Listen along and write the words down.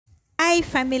Hi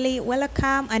family,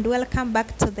 welcome and welcome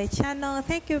back to the channel.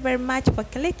 Thank you very much for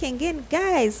clicking in,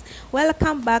 guys.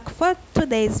 Welcome back for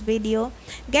today's video.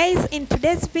 Guys, in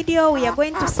today's video we are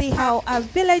going to see how a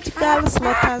village girl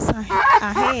slaughters a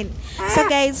hen. So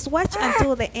guys, watch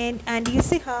until the end and you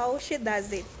see how she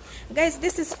does it. Guys,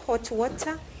 this is hot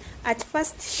water. At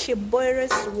first she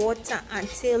boils water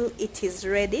until it is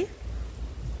ready.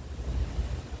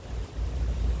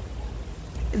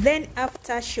 Then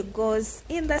after she goes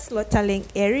in the slaughtering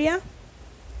area,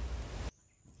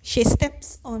 she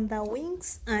steps on the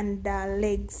wings and the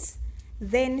legs.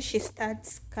 Then she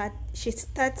starts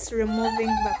removing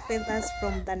the feathers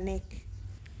from the neck.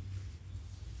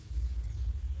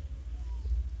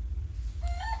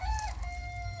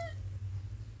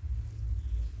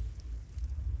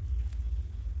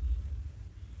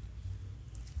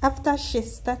 After she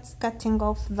starts cutting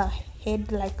off the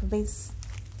head like this.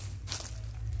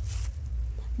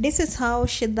 This is how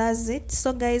she does it.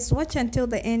 So guys, watch until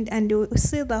the end and you will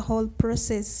see the whole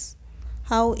process,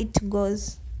 how it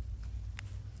goes.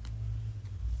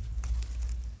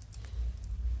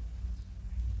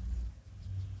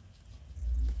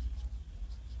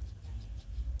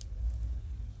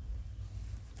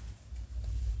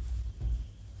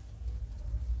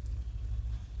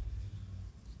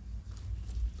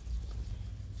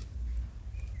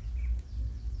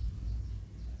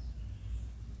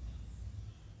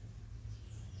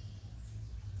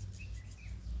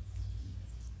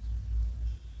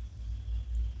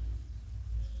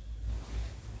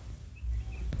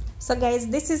 So guys,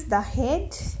 this is the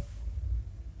head.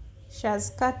 She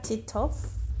has cut it off.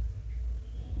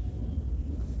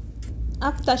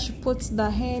 After she puts the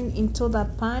hen into the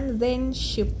pan, then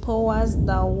she pours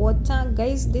the water.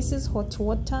 Guys, this is hot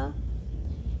water.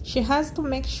 She has to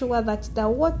make sure that the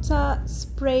water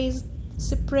spreads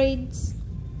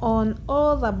on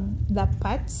all the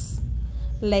parts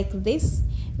like this.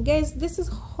 Guys, this is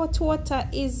hot water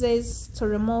eases to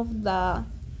remove the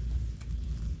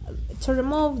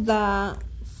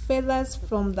feathers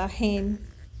from the hen.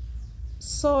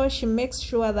 So she makes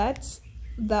sure that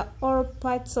all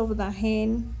parts of the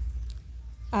hen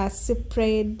are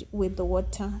sprayed with the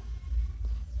water.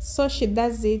 So she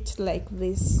does it like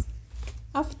this.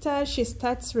 After she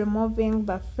starts removing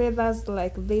the feathers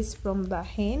like this from the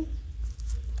hen.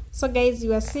 So guys,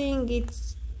 you are seeing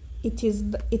it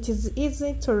is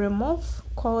easy to remove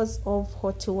because of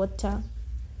hot water.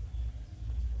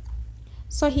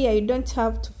 So here you don't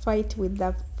have to fight with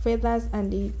the feathers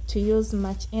and to use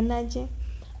much energy.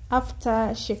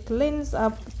 After she cleans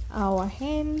up our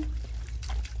hen.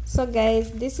 So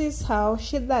guys, this is how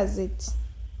she does it.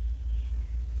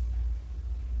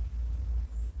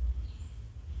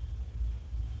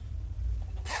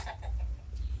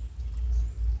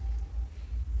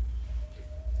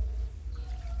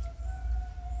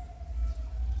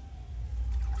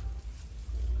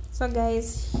 So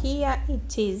guys, here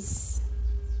it is.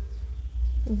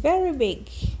 Very big.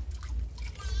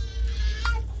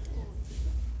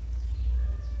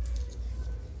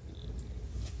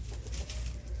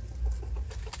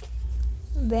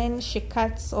 Then she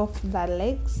cuts off the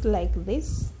legs like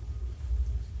this.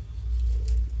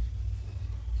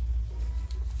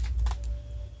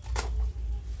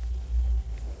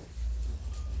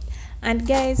 And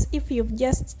guys, if you've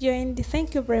just joined,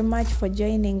 thank you very much for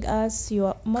joining us. You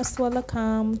are most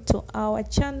welcome to our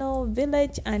channel,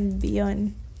 Village and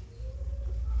Beyond.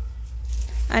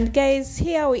 And guys,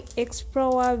 here we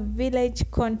explore village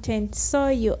content, so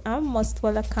you are most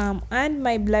welcome. And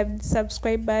my beloved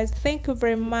subscribers, thank you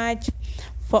very much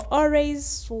for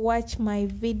always watch my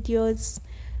videos.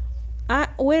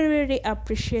 We really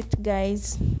appreciate,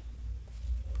 guys.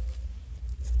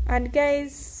 And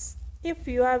guys, if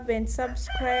you haven't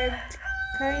subscribed,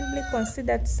 kindly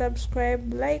consider to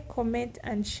subscribe, like, comment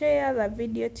and share the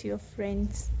video to your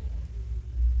friends.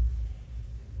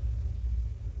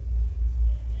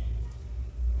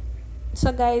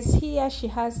 So guys, here she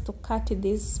has to cut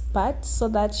this part so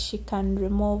that she can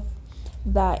remove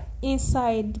the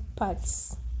inside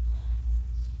parts,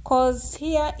 cause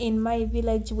here in my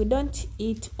village we don't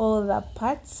eat all the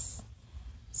parts.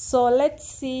 So let's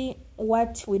see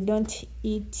what we don't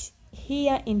eat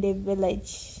here in the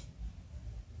village.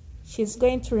 She's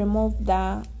going to remove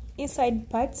the inside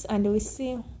parts and we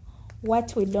see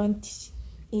what we don't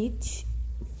eat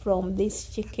from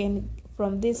this chicken,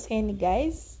 from this hen,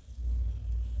 guys.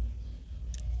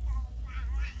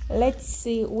 Let's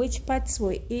see which parts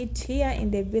we eat here in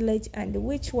the village and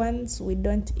which ones we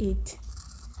don't eat.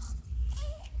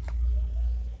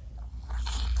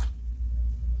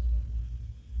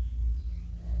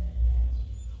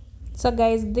 So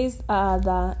guys, these are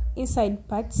the inside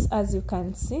parts. As you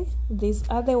can see, these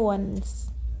are the ones.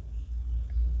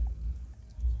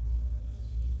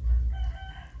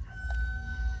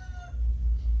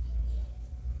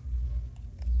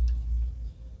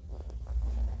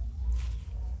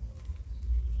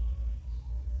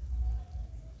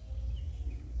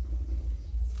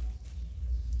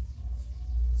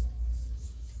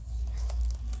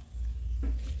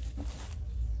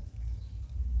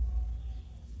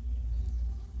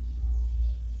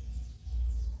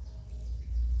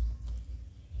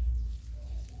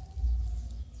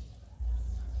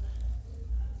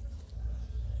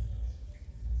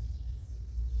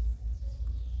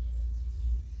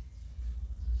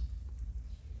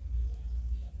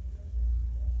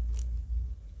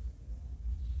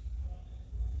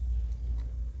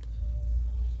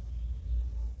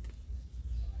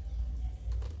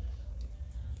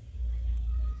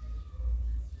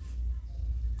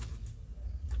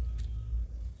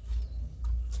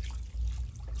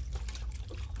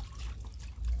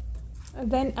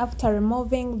 Then after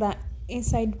removing the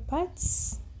inside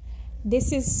parts,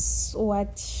 this is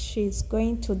what she's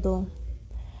going to do.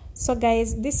 So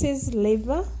guys, this is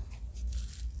liver.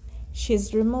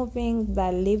 She's removing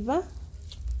the liver.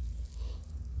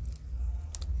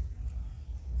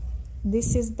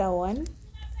 This is the one.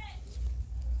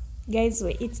 Guys,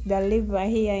 we eat the liver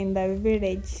here in the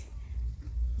village.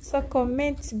 So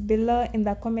comment below in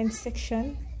the comment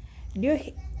section, do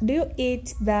you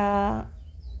eat the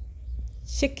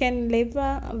chicken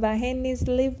liver, the hen's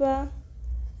liver?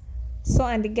 So,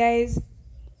 and guys,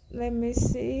 let me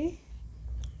see.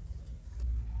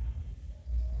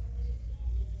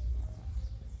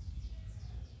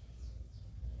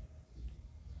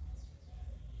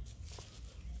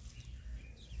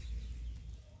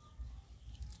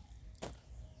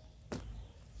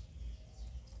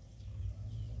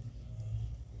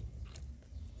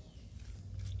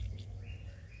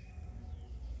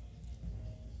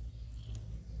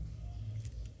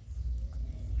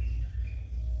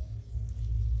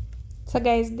 So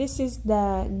guys, this is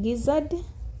the gizzard.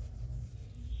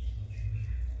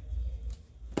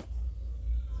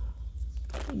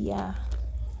 Yeah,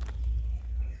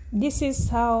 this is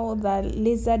how the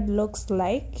lizard looks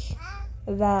like,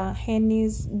 the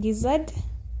hen's gizzard.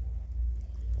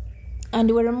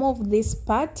 And we remove this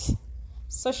part.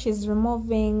 So she's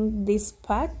removing this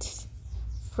part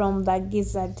from the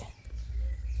gizzard.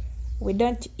 We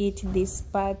don't eat this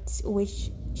part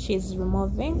which she's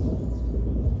removing.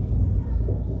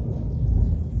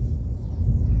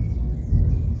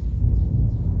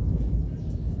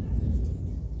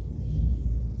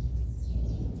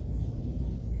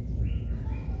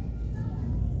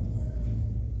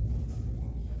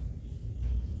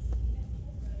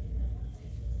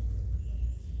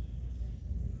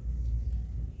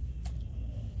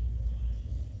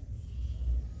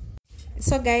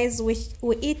 So guys, we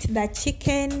eat the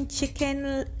chicken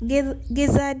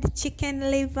gizzard, chicken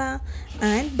liver,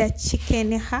 and the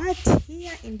chicken heart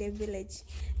here in the village.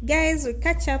 Guys, we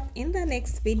catch up in the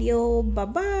next video. Bye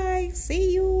bye,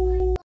 see you.